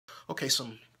Okay,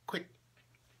 some quick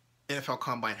NFL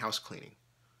Combine house cleaning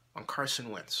on Carson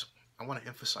Wentz. I want to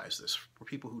emphasize this for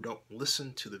people who don't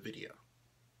listen to the video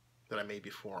that I made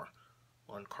before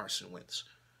on Carson Wentz.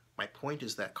 My point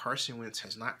is that Carson Wentz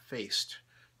has not faced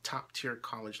top-tier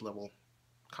college-level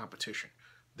competition.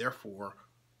 Therefore,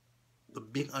 the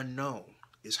big unknown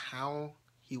is how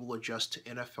he will adjust to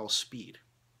NFL speed.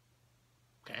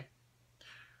 Okay?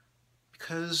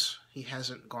 Because he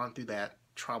hasn't gone through that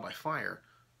trial by fire,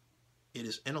 it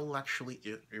is intellectually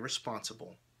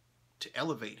irresponsible to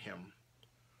elevate him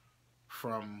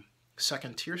from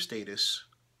second-tier status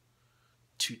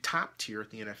to top tier at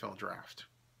the NFL draft,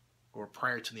 or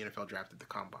prior to the NFL draft at the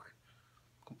Combine.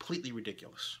 Completely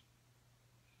ridiculous.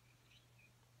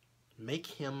 Make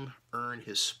him earn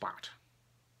his spot.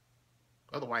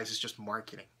 Otherwise, it's just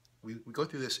marketing. We go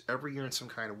through this every year in some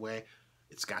kind of way.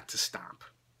 It's got to stop.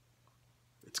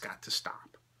 It's got to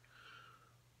stop.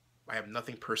 I have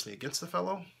nothing personally against the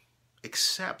fellow,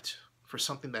 except for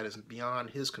something that is beyond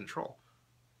his control.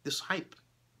 This hype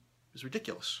is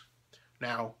ridiculous.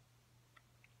 Now,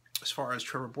 as far as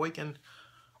Trevor Boykin,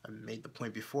 I made the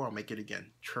point before, I'll make it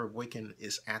again. Trevor Boykin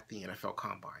is at the NFL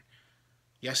Combine.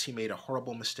 Yes, he made a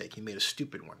horrible mistake. He made a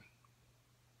stupid one.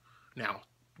 Now,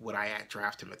 would I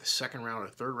draft him at the second round or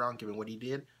third round, given what he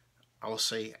did? I will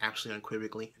say absolutely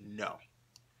unequivocally, no.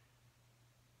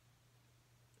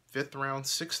 Fifth round,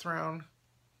 sixth round,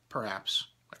 perhaps.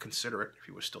 I'd consider it if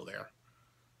he was still there.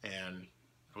 And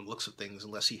from the looks of things,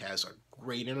 unless he has a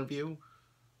great interview,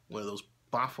 one of those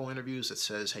boffo interviews that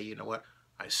says, hey, you know what,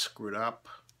 I screwed up.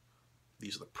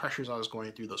 These are the pressures I was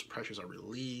going through. Those pressures are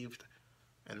relieved.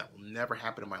 And that will never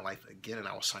happen in my life again. And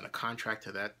I will sign a contract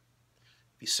to that.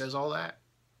 If he says all that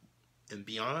and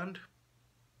beyond,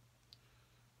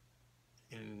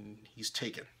 and he's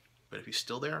taken. But if he's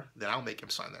still there, then I'll make him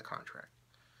sign that contract.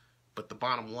 But the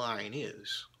bottom line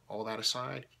is, all that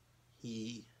aside,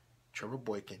 Trevor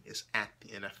Boykin, is at the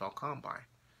NFL Combine.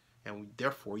 And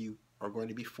therefore, you are going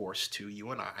to be forced to,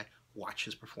 you and I, watch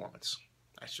his performance.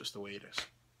 That's just the way it is.